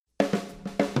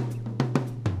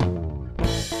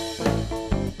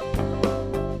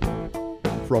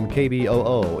From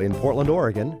KBOO in Portland,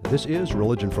 Oregon, this is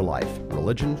Religion for Life,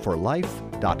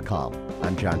 religionforlife.com.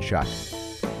 I'm John Shuck.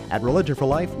 At Religion for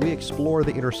Life, we explore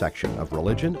the intersection of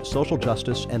religion, social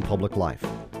justice, and public life.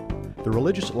 The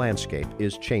religious landscape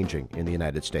is changing in the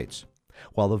United States.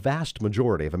 While the vast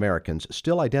majority of Americans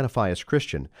still identify as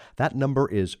Christian, that number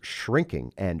is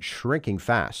shrinking and shrinking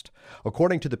fast.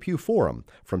 According to the Pew Forum,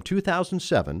 from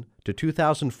 2007 to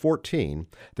 2014,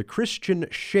 the Christian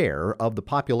share of the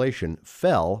population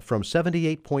fell from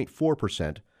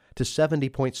 78.4% to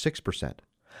 70.6%.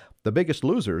 The biggest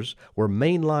losers were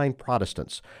mainline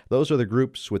Protestants. Those are the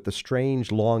groups with the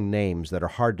strange long names that are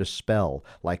hard to spell,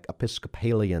 like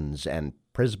Episcopalians and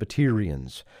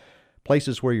Presbyterians.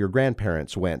 Places where your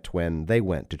grandparents went when they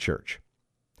went to church.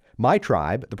 My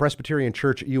tribe, the Presbyterian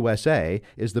Church USA,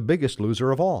 is the biggest loser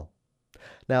of all.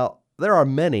 Now, there are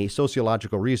many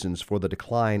sociological reasons for the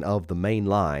decline of the main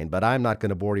line, but I'm not going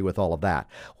to bore you with all of that.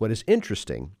 What is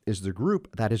interesting is the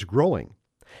group that is growing.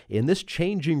 In this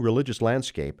changing religious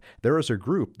landscape, there is a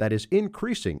group that is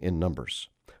increasing in numbers.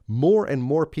 More and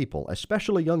more people,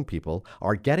 especially young people,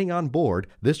 are getting on board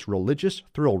this religious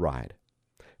thrill ride.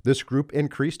 This group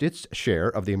increased its share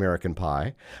of the American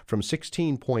pie from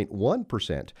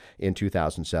 16.1% in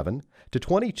 2007 to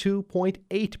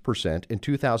 22.8% in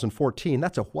 2014.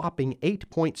 That's a whopping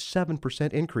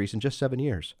 8.7% increase in just 7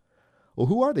 years. Well,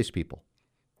 who are these people?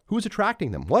 Who's attracting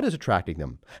them? What is attracting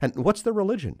them? And what's their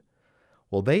religion?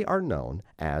 Well, they are known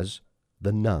as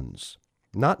the nones.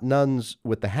 Not nuns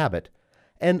with the habit,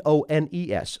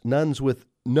 N-O-N-E-S, nuns with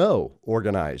no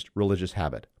organized religious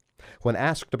habit. When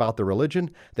asked about their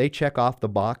religion, they check off the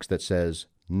box that says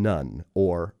none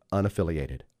or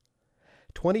unaffiliated.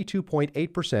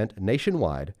 22.8%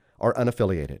 nationwide are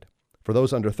unaffiliated. For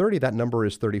those under 30, that number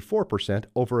is 34%,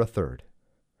 over a third.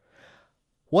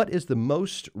 What is the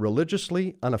most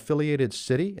religiously unaffiliated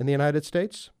city in the United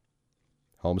States?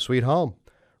 Home sweet home.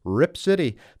 Rip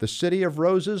City, the city of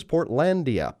roses,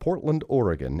 Portlandia, Portland,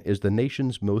 Oregon, is the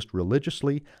nation's most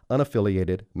religiously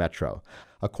unaffiliated metro.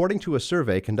 According to a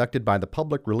survey conducted by the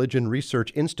Public Religion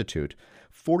Research Institute,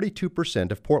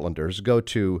 42% of Portlanders go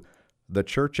to the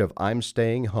Church of I'm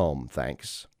Staying Home,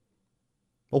 thanks.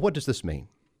 Well, what does this mean?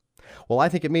 Well, I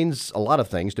think it means a lot of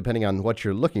things, depending on what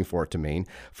you're looking for it to mean.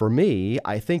 For me,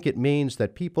 I think it means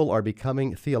that people are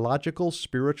becoming theological,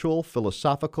 spiritual,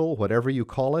 philosophical, whatever you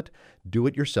call it,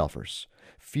 do-it-yourselfers.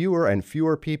 Fewer and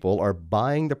fewer people are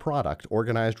buying the product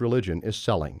organized religion is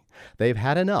selling. They've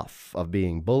had enough of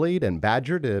being bullied and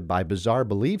badgered by bizarre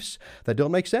beliefs that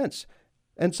don't make sense.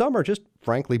 And some are just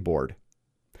frankly bored.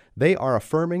 They are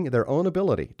affirming their own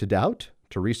ability to doubt,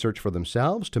 to research for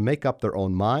themselves, to make up their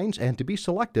own minds, and to be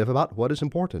selective about what is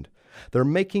important. They're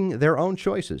making their own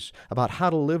choices about how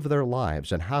to live their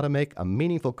lives and how to make a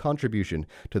meaningful contribution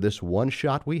to this one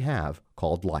shot we have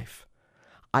called life.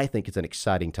 I think it's an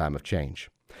exciting time of change.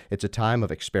 It's a time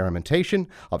of experimentation,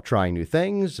 of trying new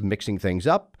things, mixing things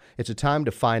up. It's a time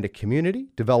to find a community,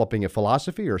 developing a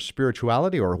philosophy or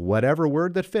spirituality or whatever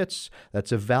word that fits,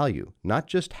 that's of value, not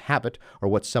just habit or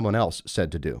what someone else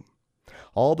said to do.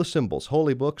 All the symbols,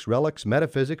 holy books, relics,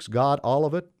 metaphysics, God, all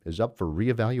of it is up for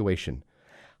reevaluation.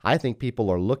 I think people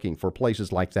are looking for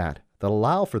places like that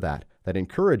allow for that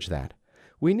encourage that.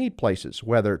 We need places,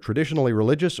 whether traditionally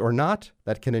religious or not,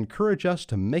 that can encourage us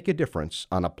to make a difference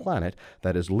on a planet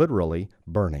that is literally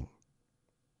burning.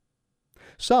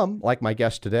 Some, like my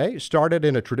guest today, started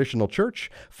in a traditional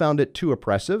church, found it too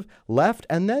oppressive, left,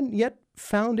 and then yet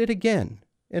found it again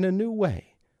in a new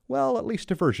way. Well, at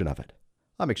least a version of it.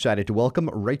 I'm excited to welcome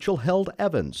Rachel Held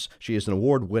Evans. She is an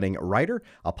award-winning writer,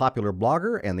 a popular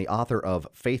blogger, and the author of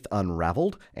Faith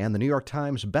Unraveled and the New York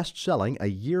Times best-selling A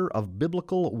Year of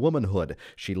Biblical Womanhood.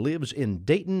 She lives in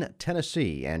Dayton,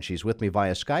 Tennessee, and she's with me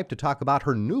via Skype to talk about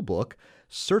her new book,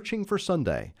 Searching for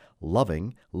Sunday,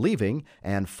 Loving, Leaving,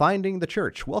 and Finding the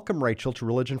Church. Welcome, Rachel, to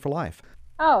Religion for Life.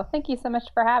 Oh, thank you so much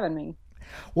for having me.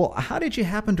 Well, how did you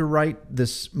happen to write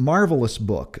this marvelous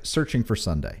book, Searching for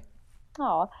Sunday?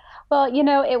 Oh, well,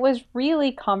 it was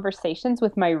really conversations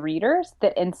with my readers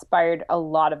that inspired a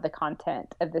lot of the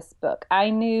content of this book. I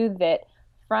knew that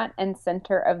front and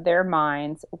center of their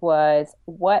minds was,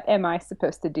 what am I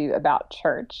supposed to do about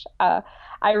church?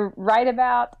 I write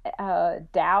about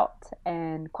doubt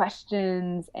and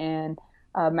questions and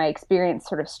my experience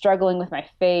sort of struggling with my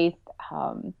faith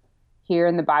here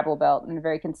in the Bible Belt in a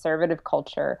very conservative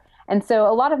culture. And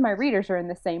so a lot of my readers are in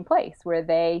the same place where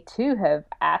they too have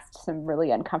asked some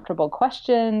really uncomfortable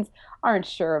questions, aren't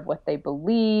sure of what they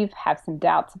believe, have some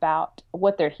doubts about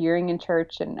what they're hearing in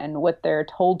church and what they're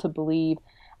told to believe.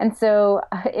 And so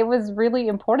it was really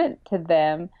important to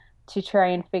them to try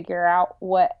and figure out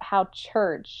how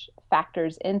church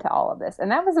factors into all of this? And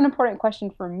that was an important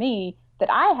question for me that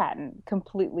I hadn't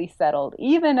completely settled,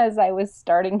 even as I was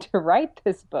starting to write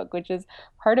this book, which is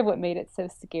part of what made it so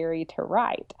scary to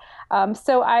write.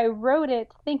 So I wrote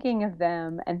it thinking of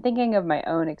them and thinking of my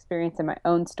own experience and my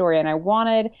own story. And I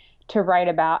wanted to write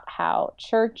about how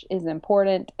church is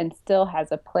important and still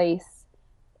has a place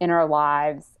in our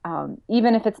lives,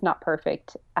 even if it's not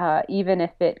perfect, even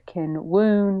if it can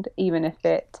wound, even if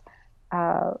it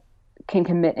can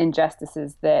commit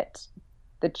injustices, that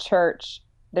the church,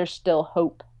 there's still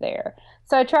hope there.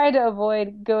 So I tried to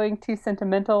avoid going too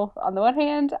sentimental on the one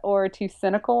hand or too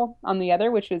cynical on the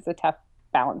other, which was a tough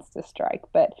balance to strike.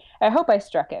 But I hope I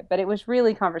struck it. But it was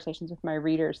really conversations with my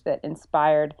readers that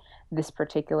inspired this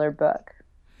particular book.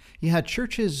 Yeah,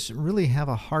 churches really have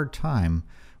a hard time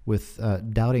with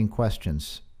doubting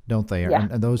questions, don't they? Yeah.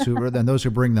 And those who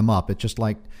bring them up. It's just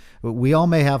like we all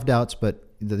may have doubts, but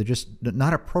they're just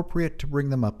not appropriate to bring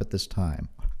them up at this time.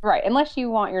 Right, unless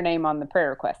you want your name on the prayer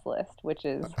request list, which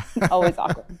is always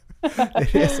awkward.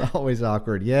 It is always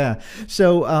awkward, yeah.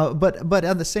 So, but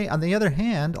on the other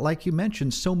hand, like you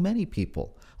mentioned, so many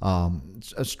people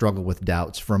struggle with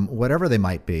doubts from whatever they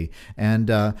might be. And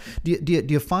do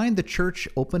you find the church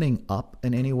opening up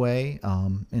in any way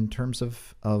in terms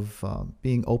of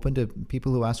being open to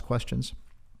people who ask questions?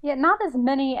 Yeah, not as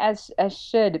many as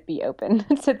should be open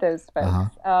to those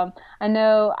folks. I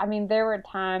know, I mean, there were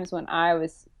times when I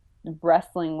was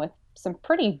wrestling with some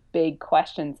pretty big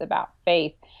questions about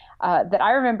faith that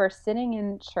I remember sitting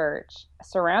in church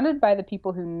surrounded by the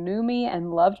people who knew me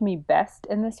and loved me best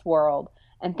in this world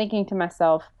and thinking to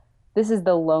myself, this is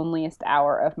the loneliest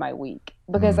hour of my week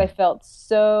because I felt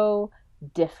so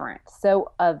different,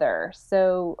 so other,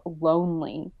 so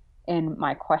lonely in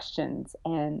my questions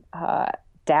and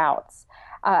doubts.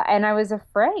 And I was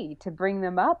afraid to bring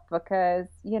them up because,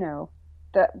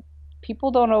 the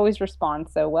people don't always respond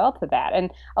so well to that.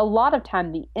 And a lot of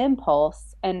time the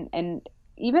impulse and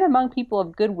even among people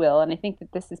of goodwill, and I think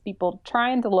that this is people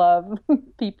trying to love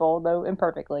people, though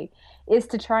imperfectly, is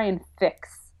to try and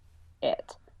fix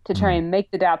it, to try and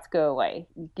make the doubts go away.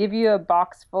 Give you a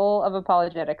box full of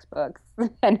apologetics books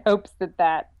and hopes that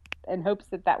that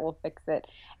will fix it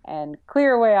and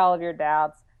clear away all of your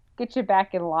doubts, get you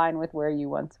back in line with where you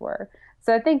once were.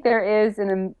 So I think there is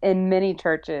in many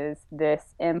churches this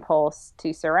impulse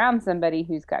to surround somebody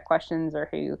who's got questions or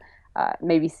who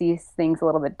maybe sees things a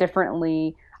little bit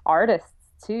differently, artists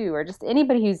too, or just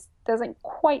anybody who doesn't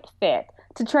quite fit,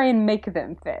 to try and make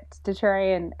them fit, to try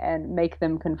and make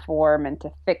them conform and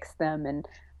to fix them and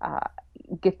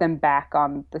get them back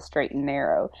on the straight and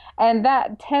narrow. And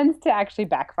that tends to actually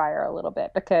backfire a little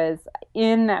bit because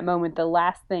in that moment, the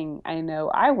last thing I know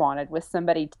I wanted was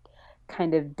somebody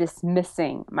kind of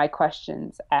dismissing my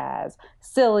questions as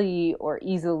silly or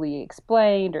easily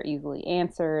explained or easily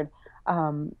answered.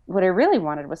 What I really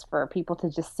wanted was for people to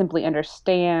just simply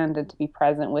understand and to be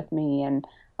present with me and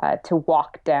to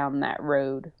walk down that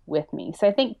road with me. So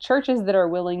I think churches that are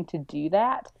willing to do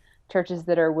that, churches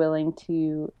that are willing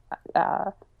to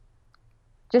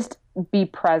just be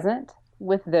present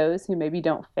with those who maybe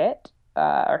don't fit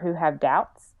or who have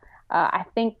doubts, I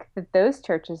think that those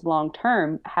churches long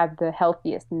term have the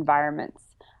healthiest environments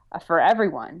for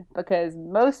everyone because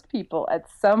most people at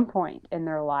some point in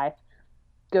their life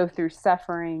go through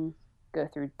suffering, go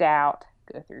through doubt,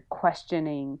 go through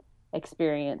questioning,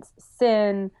 experience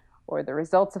sin or the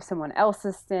results of someone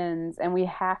else's sins. And we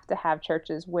have to have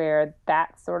churches where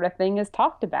that sort of thing is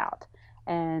talked about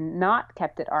and not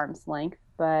kept at arm's length,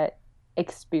 but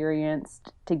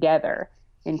experienced together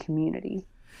in community.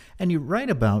 And you write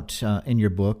about in your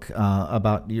book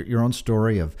about your own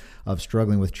story of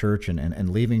struggling with church and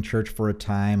leaving church for a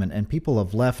time, and people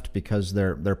have left because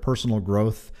their personal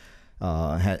growth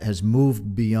has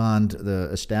moved beyond the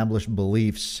established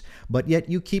beliefs, but yet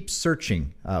you keep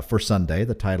searching for Sunday,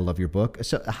 the title of your book.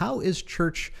 So how is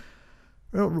church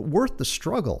worth the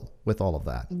struggle with all of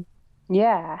that?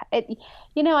 Yeah,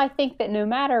 I think that no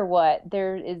matter what,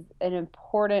 there is an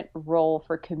important role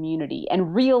for community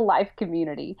and real life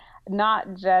community,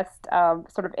 not just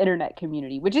sort of internet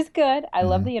community, which is good. I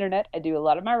love the internet. I do a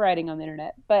lot of my writing on the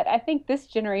internet, but I think this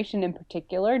generation in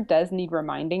particular does need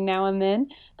reminding now and then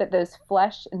that those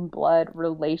flesh and blood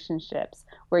relationships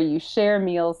where you share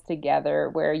meals together,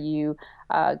 where you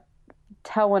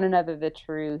tell one another the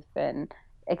truth and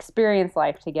experience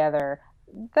life together,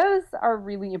 those are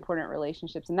really important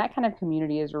relationships, and that kind of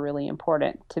community is really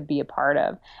important to be a part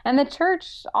of. And the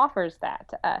church offers that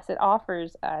to us. It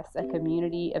offers us a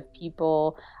community of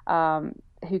people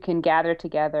who can gather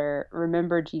together,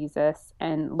 remember Jesus,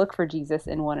 and look for Jesus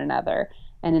in one another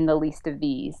and in the least of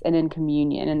these and in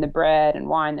communion and the bread and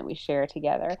wine that we share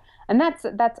together. And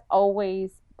that's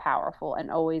always powerful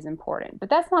and always important. But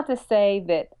that's not to say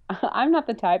that I'm not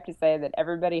the type to say that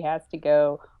everybody has to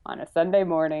go on a Sunday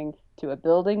morning to a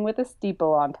building with a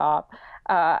steeple on top.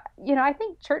 I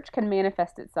think church can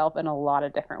manifest itself in a lot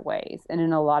of different ways and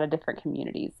in a lot of different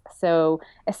communities. So,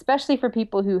 especially for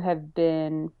people who have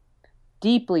been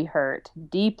deeply hurt,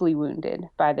 deeply wounded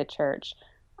by the church,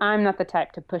 I'm not the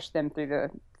type to push them through the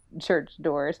church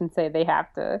doors and say they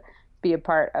have to be a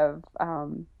part of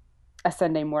a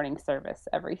Sunday morning service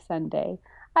every Sunday.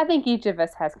 I think each of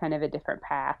us has kind of a different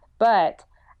path, but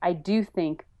I do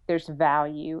think there's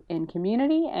value in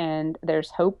community and there's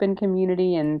hope in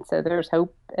community, and so there's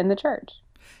hope in the church.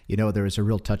 You know, there is a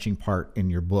real touching part in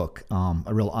your book, a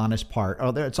real honest part. Oh,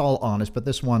 it's all honest, but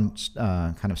this one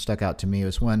kind of stuck out to me. It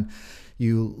was when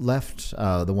you left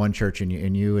the one church and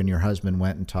you and your husband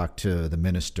went and talked to the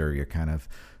minister. Your kind of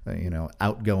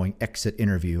outgoing exit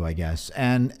interview, I guess.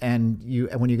 And you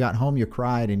when you got home, you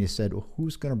cried and you said, well,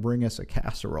 "Who's going to bring us a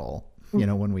casserole?"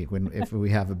 If we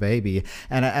have a baby.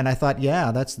 And I thought,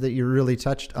 yeah, that's that you really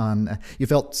touched on. You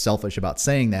felt selfish about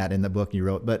saying that in the book you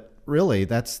wrote, but really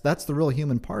that's the real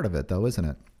human part of it, though, isn't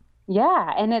it?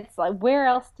 Yeah, and it's like, where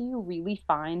else do you really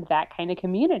find that kind of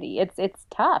community? It's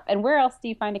tough. And where else do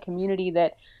you find a community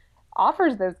that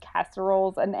offers those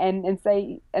casseroles and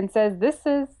says this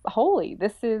is holy.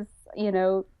 This is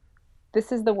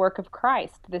the work of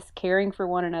Christ, this caring for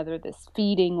one another, this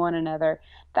feeding one another.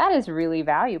 That is really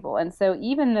valuable. And so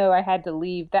even though I had to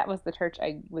leave, that was the church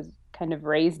I was kind of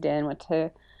raised in, went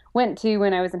to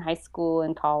when I was in high school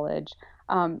and college.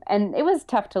 And it was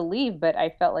tough to leave, but I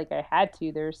felt like I had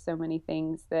to. There's so many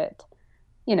things that,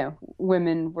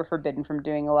 women were forbidden from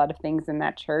doing a lot of things in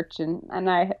that church. And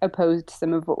I opposed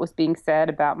some of what was being said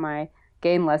about my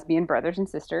gay and lesbian brothers and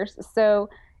sisters. So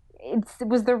it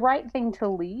was the right thing to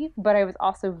leave, but I was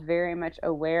also very much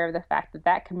aware of the fact that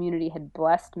that community had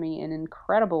blessed me in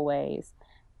incredible ways,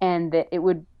 and that it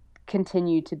would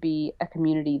continue to be a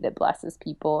community that blesses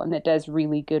people and that does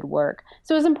really good work.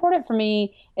 So it was important for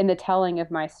me in the telling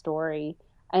of my story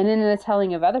and in the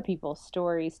telling of other people's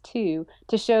stories too,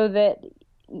 to show that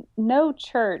no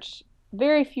church,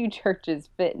 very few churches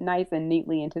fit nice and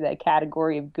neatly into that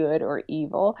category of good or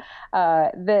evil.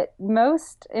 That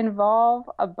most involve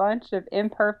a bunch of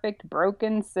imperfect,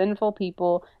 broken, sinful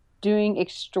people doing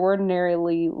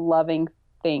extraordinarily loving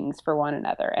things for one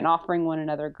another and offering one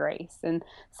another grace. And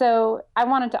so I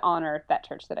wanted to honor that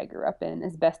church that I grew up in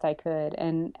as best I could.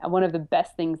 And one of the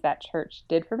best things that church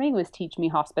did for me was teach me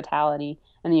hospitality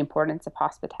and the importance of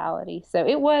hospitality. So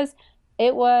it was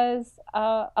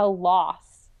a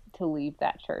loss to leave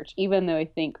that church, even though I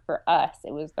think for us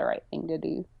it was the right thing to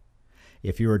do.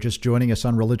 If you are just joining us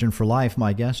on Religion for Life,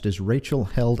 my guest is Rachel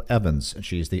Held Evans.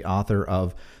 She's the author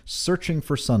of Searching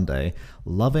for Sunday,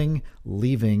 Loving,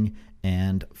 Leaving,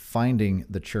 and Finding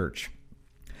the Church.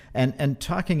 And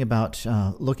talking about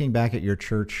looking back at your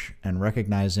church and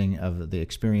recognizing of the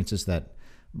experiences that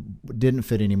didn't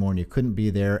fit anymore and you couldn't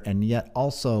be there, and yet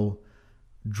also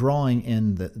drawing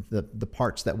in the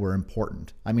parts that were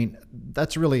important. I mean,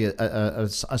 that's really a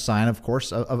sign, of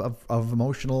course, of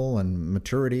emotional and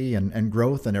maturity and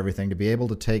growth and everything, to be able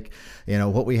to take,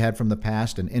 what we had from the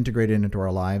past and integrate it into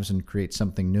our lives and create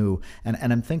something new. And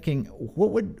I'm thinking,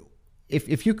 what would,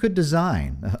 if you could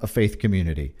design a faith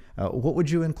community, what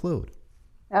would you include?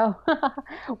 Oh,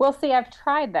 well, see, I've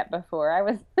tried that before. I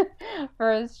was,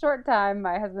 for a short time,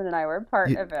 my husband and I were part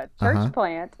of a church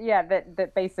plant,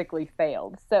 that basically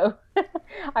failed. So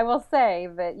I will say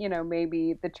that,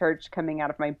 maybe the church coming out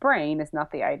of my brain is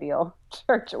not the ideal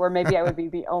church, or maybe I would be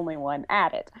the only one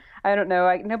at it. I don't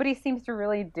know. Nobody seems to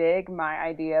really dig my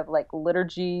idea of like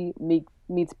liturgy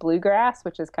meets bluegrass,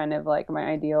 which is kind of like my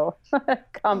ideal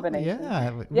combination.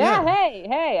 Yeah.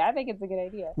 Hey, I think it's a good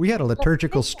idea. We had a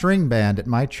liturgical string band at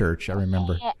my church, I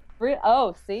remember.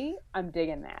 Oh, see, I'm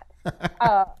digging that.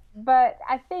 But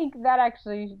I think that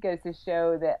actually goes to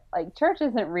show that like church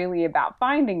isn't really about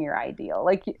finding your ideal.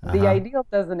 Like the ideal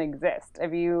doesn't exist.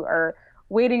 If you are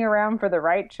waiting around for the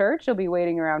right church, you'll be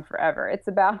waiting around forever. It's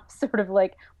about sort of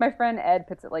like, my friend Ed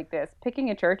puts it like this: picking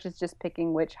a church is just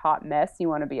picking which hot mess you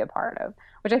want to be a part of,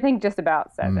 which I think just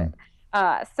about says it.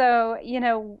 So,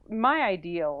 my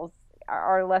ideals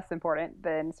are less important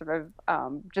than sort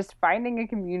of just finding a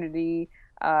community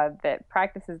that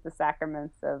practices the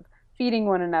sacraments of feeding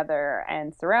one another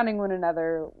and surrounding one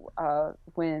another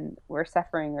when we're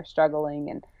suffering or struggling,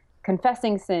 and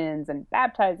confessing sins and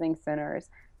baptizing sinners.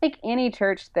 I think any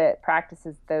church that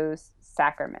practices those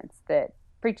sacraments, that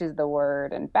preaches the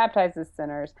word and baptizes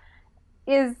sinners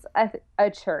is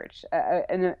a church,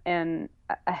 and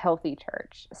a healthy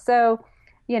church. So,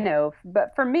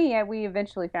 but for me, we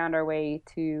eventually found our way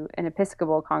to an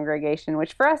Episcopal congregation,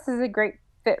 which for us is a great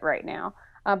fit right now.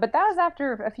 But that was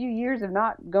after a few years of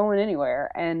not going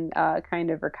anywhere and kind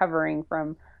of recovering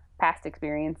from past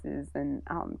experiences and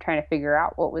trying to figure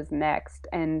out what was next.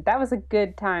 And that was a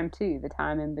good time too, the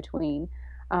time in between.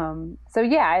 So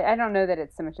yeah, I don't know that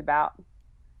it's so much about.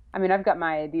 I mean, I've got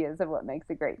my ideas of what makes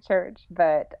a great church,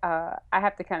 but I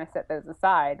have to kind of set those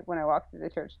aside when I walk through the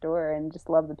church door and just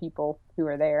love the people who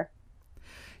are there.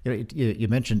 You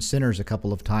mentioned sinners a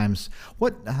couple of times.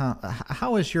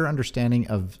 How has your understanding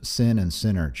of sin and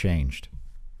sinner changed?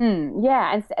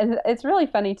 Yeah, and it's really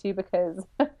funny too because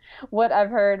what I've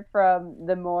heard from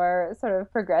the more sort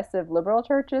of progressive liberal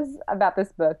churches about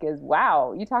this book is,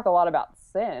 wow, you talk a lot about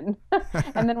sin.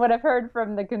 And then what I've heard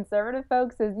from the conservative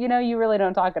folks is, you really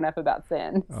don't talk enough about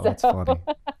sin. Oh, that's funny.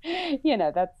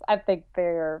 I think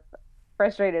they're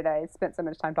frustrated I spent so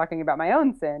much time talking about my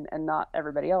own sin and not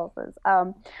everybody else's.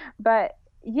 But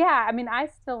yeah, I mean, I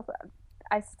still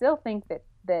think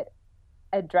that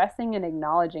addressing and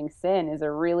acknowledging sin is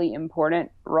a really important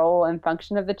role and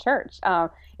function of the church.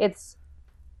 It's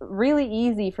really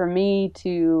easy for me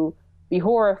to be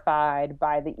horrified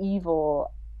by the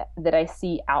evil that I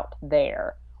see out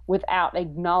there without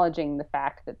acknowledging the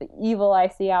fact that the evil I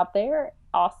see out there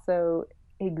also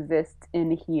exists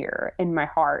in here, in my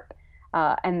heart.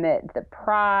 And that the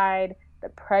pride, the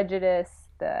prejudice,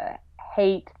 the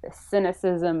hate, the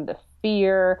cynicism, the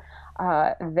fear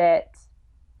that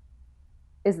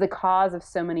is the cause of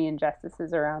so many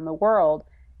injustices around the world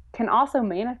can also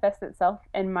manifest itself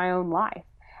in my own life.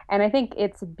 And I think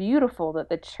it's beautiful that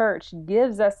the church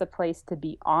gives us a place to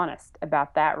be honest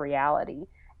about that reality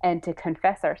and to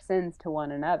confess our sins to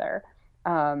one another,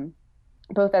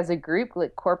 both as a group,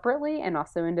 like corporately, and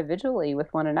also individually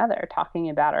with one another, talking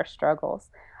about our struggles.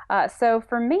 So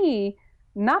for me,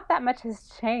 not that much has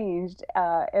changed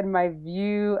in my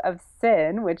view of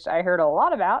sin, which I heard a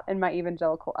lot about in my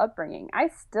evangelical upbringing. I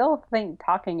still think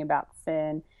talking about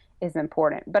sin is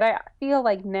important, but I feel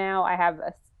like now I have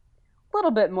a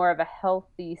little bit more of a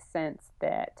healthy sense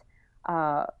that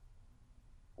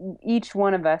each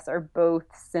one of us are both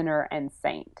sinner and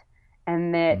saint.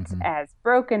 And that as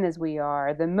broken as we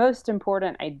are, the most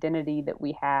important identity that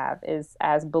we have is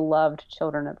as beloved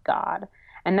children of God.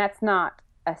 And that's not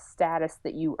a status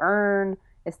that you earn.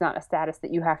 It's not a status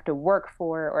that you have to work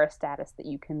for or a status that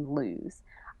you can lose.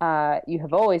 You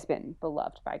have always been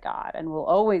beloved by God and will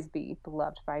always be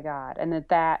beloved by God. And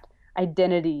that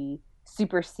identity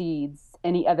supersedes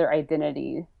any other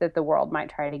identity that the world might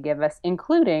try to give us,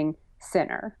 including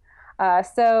sinner.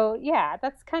 So yeah,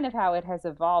 that's kind of how it has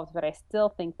evolved. But I still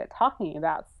think that talking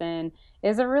about sin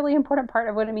is a really important part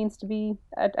of what it means to be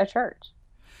a church.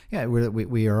 Yeah,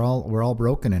 we're all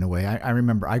broken in a way. I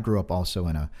remember I grew up also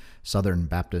in a Southern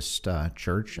Baptist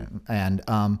church, and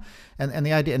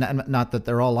the idea, and not that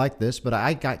they're all like this, but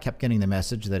I kept getting the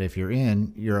message that if you're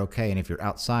in, you're okay, and if you're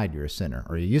outside, you're a sinner,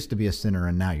 or you used to be a sinner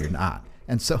and now you're not.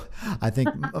 And so I think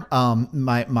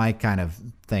my kind of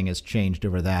thing has changed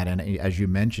over that. And as you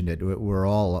mentioned it, we're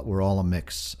all a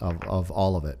mix of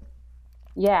all of it.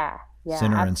 Yeah, Sinner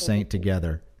absolutely. and saint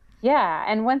together. Yeah,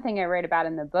 and one thing I write about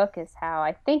in the book is how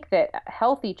I think that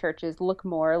healthy churches look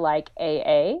more like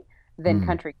AA than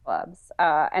country clubs,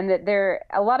 and that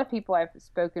a lot of people I've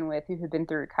spoken with who have been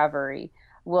through recovery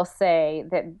will say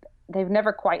that they've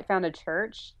never quite found a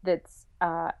church that's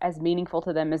as meaningful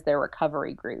to them as their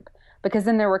recovery group, because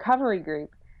in their recovery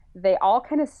group, they all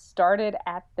kind of started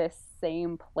at this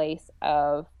same place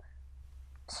of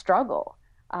struggle,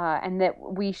 and that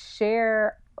we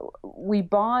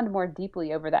bond more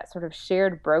deeply over that sort of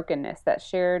shared brokenness, that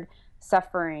shared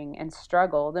suffering and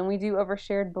struggle than we do over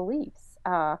shared beliefs,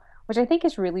 which I think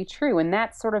is really true. And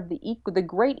that's sort of the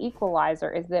great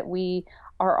equalizer is that we've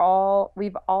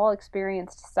all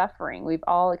experienced suffering. We've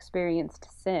all experienced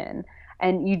sin.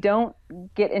 And you don't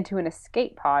get into an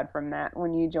escape pod from that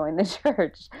when you join the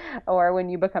church or when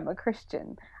you become a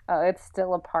Christian. It's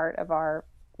still a part of our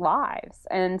lives.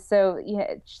 And so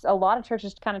yeah, a lot of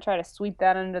churches kind of try to sweep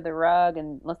that under the rug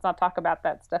and let's not talk about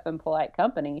that stuff in polite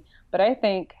company. But I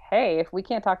think, hey, if we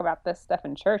can't talk about this stuff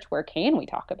in church, where can we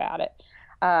talk about it?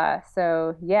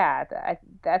 So yeah,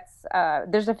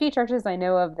 there's a few churches I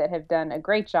know of that have done a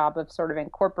great job of sort of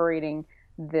incorporating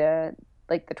the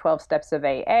 12 steps of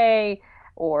AA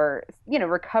or,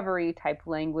 recovery type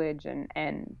language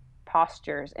and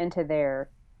postures into their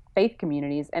faith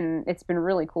communities. And it's been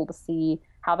really cool to see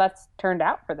how that's turned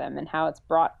out for them and how it's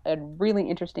brought a really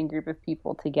interesting group of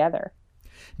people together.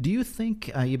 Do you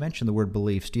think, you mentioned the word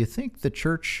beliefs, do you think the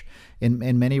church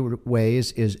in many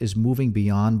ways is moving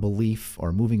beyond belief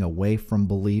or moving away from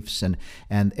beliefs, and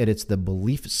it's the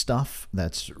belief stuff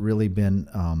that's really been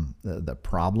the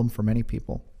problem for many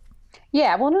people?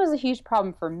 Yeah, well, it was a huge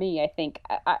problem for me. I think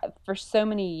for so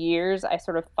many years, I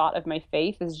sort of thought of my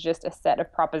faith as just a set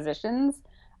of propositions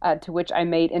to which I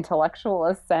made intellectual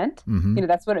assent. Hmm.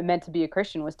 That's what it meant to be a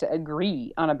Christian, was to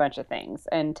agree on a bunch of things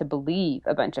and to believe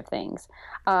a bunch of things.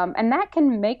 And that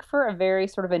can make for a very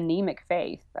sort of anemic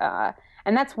faith.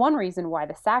 And that's one reason why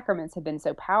the sacraments have been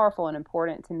so powerful and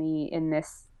important to me in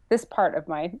this part of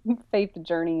my faith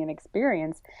journey and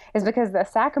experience, is because the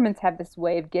sacraments have this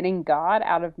way of getting God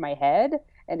out of my head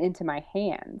and into my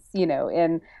hands,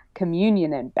 in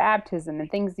communion and baptism and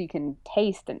things you can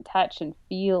taste and touch and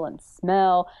feel and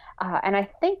smell. And I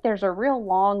think there's a real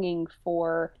longing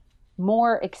for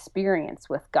more experience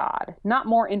with God, not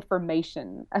more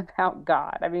information about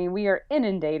God. I mean, we are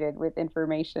inundated with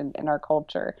information in our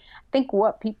culture. I think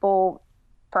what people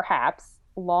perhaps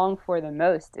long for the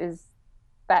most is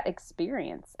that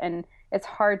experience. And it's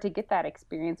hard to get that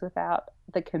experience without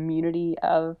the community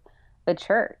of the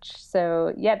church.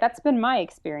 So, yeah, that's been my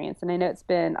experience. And I know it's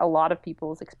been a lot of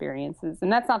people's experiences.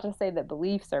 And that's not to say that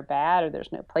beliefs are bad or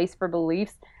there's no place for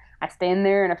beliefs. I stand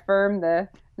there and affirm the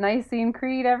Nicene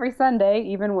Creed every Sunday,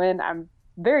 even when I'm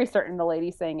very certain the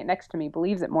lady saying it next to me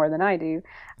believes it more than I do.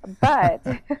 But,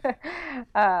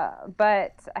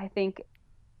 but I think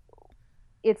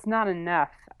it's not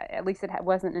enough. At least it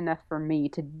wasn't enough for me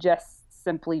to just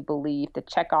simply believe, to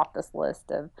check off this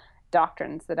list of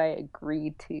doctrines that I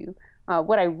agreed to.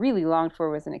 What I really longed for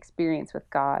was an experience with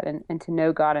God, and to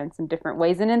know God in some different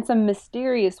ways and in some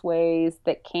mysterious ways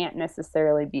that can't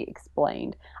necessarily be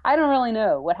explained. I don't really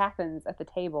know what happens at the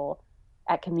table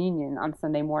at communion on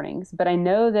Sunday mornings, but I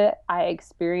know that I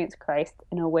experience Christ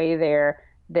in a way there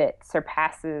that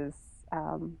surpasses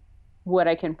what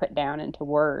I can put down into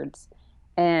words.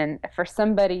 And for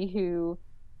somebody who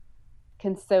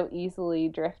can so easily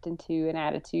drift into an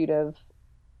attitude of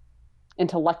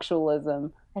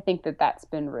intellectualism, I think that that's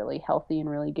been really healthy and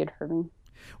really good for me.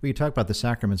 Well, you talk about the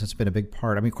sacraments. It's been a big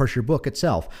part. I mean, of course, your book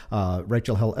itself,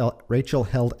 Rachel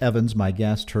Held Evans, my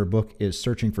guest, her book is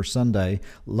Searching for Sunday,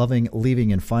 Loving,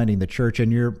 Leaving, and Finding the Church.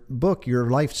 And your book, your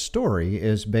life story,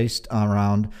 is based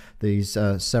around these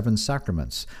 7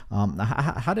 sacraments.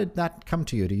 How did that come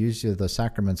to you, to use the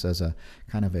sacraments as a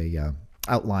kind of a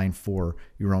outline for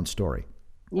your own story?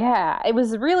 Yeah, it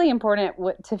was really important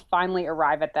to finally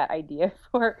arrive at that idea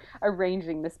for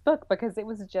arranging this book, because it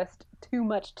was just too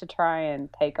much to try and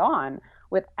take on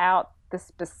without the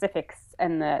specifics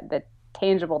and the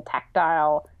tangible,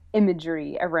 tactile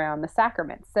imagery around the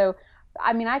sacraments. So,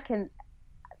 I mean, I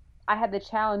had the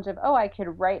challenge of, I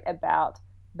could write about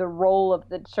the role of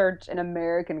the church in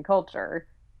American culture.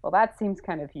 Well, that seems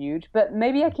kind of huge, but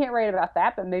maybe I can't write about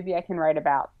that, but maybe I can write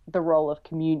about the role of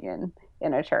communion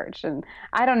in a church. And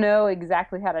I don't know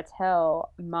exactly how to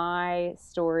tell my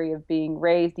story of being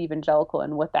raised evangelical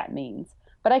and what that means,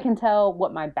 but I can tell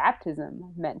what my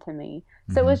baptism meant to me.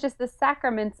 So it Mm-hmm. was just the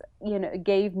sacraments,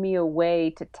 gave me a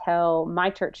way to tell my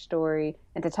church story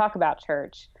and to talk about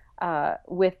church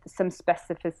with some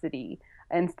specificity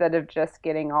instead of just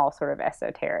getting all sort of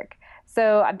esoteric.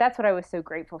 So that's what I was so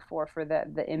grateful for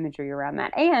the imagery around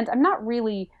that. And I'm not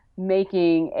really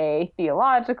making a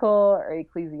theological or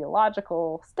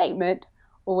ecclesiological statement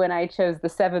when I chose the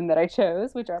 7 that I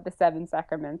chose, which are the 7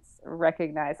 sacraments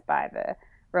recognized by the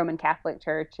Roman Catholic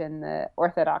Church and the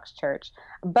Orthodox Church.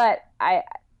 But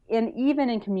even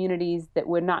in communities that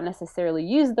would not necessarily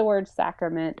use the word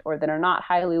sacrament or that are not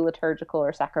highly liturgical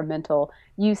or sacramental,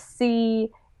 you see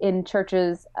in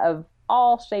churches of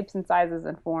all shapes and sizes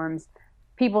and forms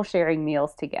people sharing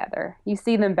meals together. You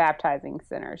see them baptizing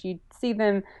sinners. You see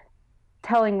them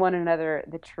telling one another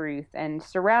the truth and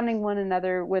surrounding one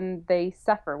another when they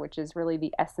suffer, which is really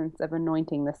the essence of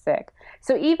anointing the sick.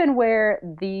 So even where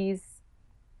these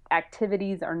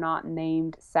activities are not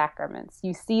named sacraments,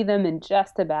 you see them in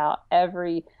just about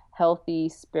every healthy,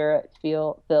 spirit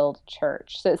filled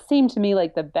church. So it seemed to me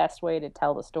like the best way to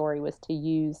tell the story was to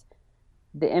use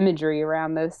the imagery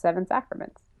around those 7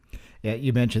 sacraments. Yeah,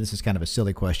 you mentioned, this is kind of a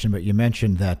silly question, but you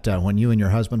mentioned that when you and your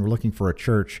husband were looking for a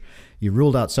church, you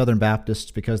ruled out Southern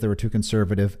Baptists because they were too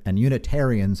conservative and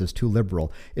Unitarians as too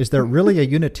liberal. Is there really a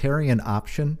Unitarian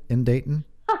option in Dayton?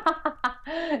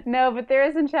 No, but there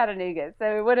is in Chattanooga.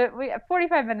 So we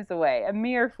 45 minutes away, a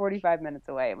mere 45 minutes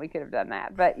away, and we could have done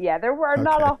that. But yeah, there were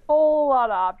not Okay. a whole lot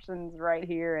of options right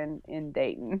here in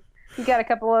Dayton. You got a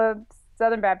couple of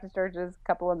Southern Baptist churches, a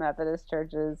couple of Methodist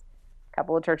churches,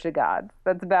 couple of Church of Gods.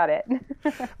 That's about it.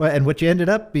 Well, and what you ended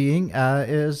up being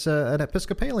is an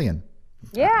Episcopalian.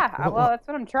 Yeah, well, that's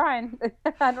what I'm trying.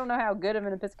 I don't know how good of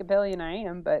an Episcopalian I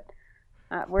am, but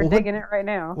we're digging it right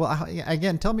now. Well,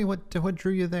 again, tell me what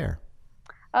drew you there.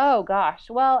 Oh gosh.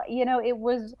 Well, it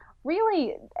was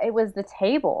the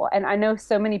table. And I know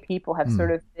so many people have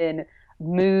sort of been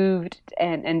moved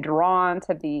and drawn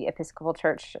to the Episcopal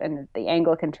Church and the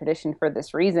Anglican tradition for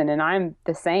this reason. And I'm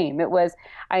the same.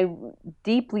 I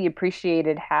deeply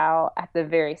appreciated how at the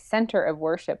very center of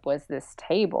worship was this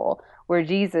table where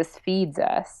Jesus feeds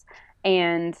us.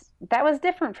 And that was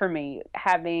different for me,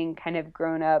 having kind of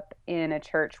grown up in a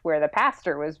church where the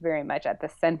pastor was very much at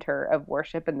the center of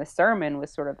worship and the sermon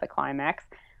was sort of the climax.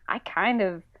 I kind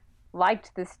of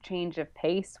liked this change of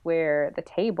pace where the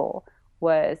table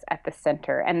was at the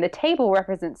center. And the table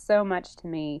represents so much to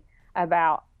me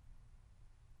about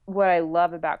what I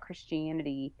love about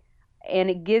Christianity. And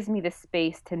it gives me the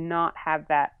space to not have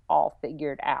that all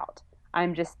figured out.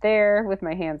 I'm just there with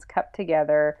my hands cupped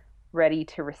together, ready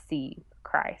to receive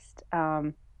Christ.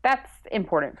 That's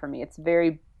important for me. It's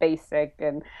very basic,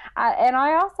 and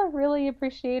I also really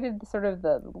appreciated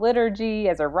the liturgy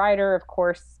as a writer. Of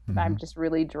course, I'm just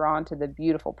really drawn to the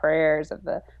beautiful prayers of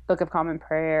the Book of Common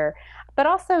Prayer, but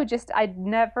also just I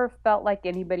never felt like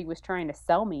anybody was trying to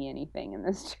sell me anything in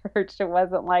this church. It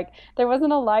wasn't like there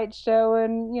wasn't a light show,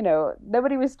 and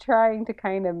nobody was trying to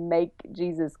kind of make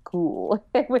Jesus cool.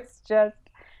 It was just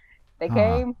they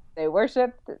came, they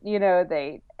worshiped,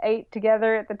 they ate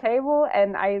together at the table,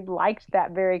 and I liked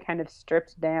that very kind of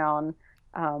stripped down,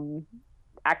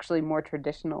 actually more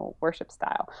traditional worship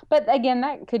style. But again,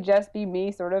 that could just be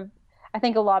me I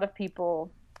think a lot of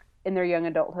people in their young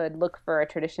adulthood look for a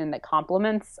tradition that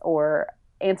complements or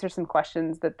answers some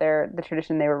questions that the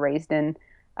tradition they were raised in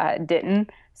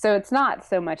didn't. So it's not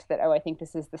so much that, I think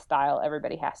this is the style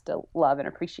everybody has to love and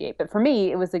appreciate. But for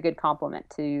me, it was a good complement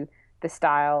to the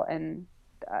style and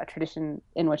tradition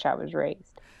in which I was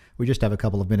raised. We just have a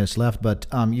couple of minutes left, but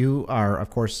you are,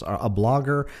 of course, a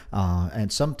blogger,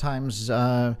 and sometimes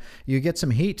you get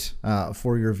some heat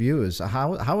for your views.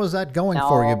 How is that going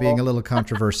for you, being a little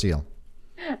controversial?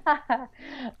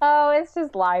 Oh, it's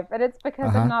just life, and it's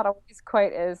because I'm not always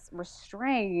quite as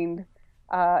restrained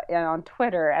on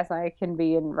Twitter as I can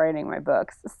be in writing my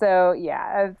books. So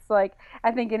yeah, it's like,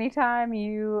 I think anytime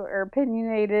you are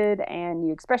opinionated and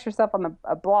you express yourself on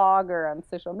a blog or on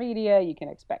social media, you can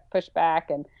expect pushback,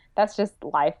 and that's just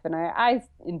life. And I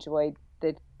enjoyed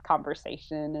the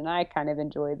conversation, and I kind of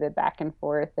enjoy the back and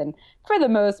forth. And for the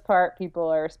most part, people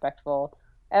are respectful.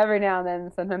 Every now and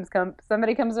then, sometimes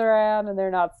somebody comes around and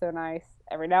they're not so nice.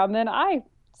 Every now and then, I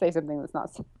say something that's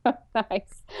not so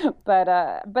nice,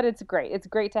 but it's great. It's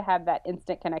great to have that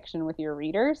instant connection with your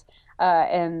readers,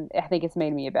 and I think it's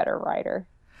made me a better writer.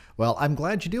 Well, I'm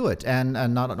glad you do it, and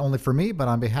not only for me, but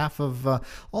on behalf of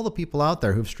all the people out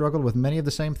there who've struggled with many of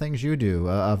the same things you do,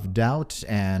 of doubt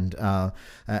and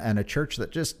a church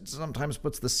that just sometimes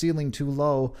puts the ceiling too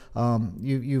low.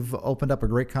 You've opened up a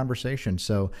great conversation.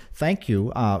 So thank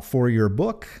you for your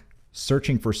book,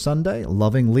 Searching for Sunday,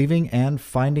 Loving Leaving, and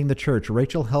Finding the Church.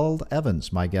 Rachel Held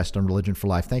Evans, my guest on Religion for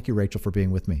Life. Thank you, Rachel, for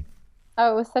being with me.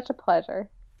 Oh, it was such a pleasure.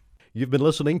 You've been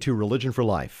listening to Religion for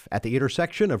Life, at the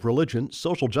intersection of religion,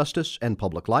 social justice, and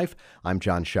public life. I'm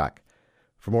John Shuck.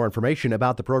 For more information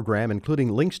about the program, including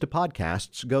links to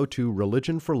podcasts, go to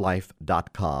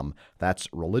religionforlife.com. That's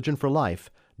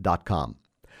religionforlife.com.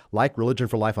 Like Religion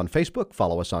for Life on Facebook,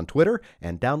 follow us on Twitter,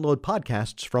 and download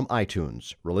podcasts from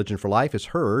iTunes. Religion for Life is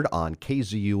heard on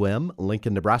KZUM,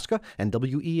 Lincoln, Nebraska, and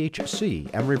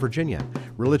WEHC, Emory, Virginia.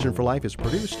 Religion for Life is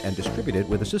produced and distributed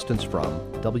with assistance from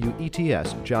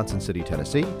WETS, Johnson City,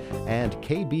 Tennessee, and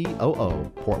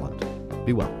KBOO, Portland.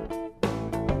 Be well.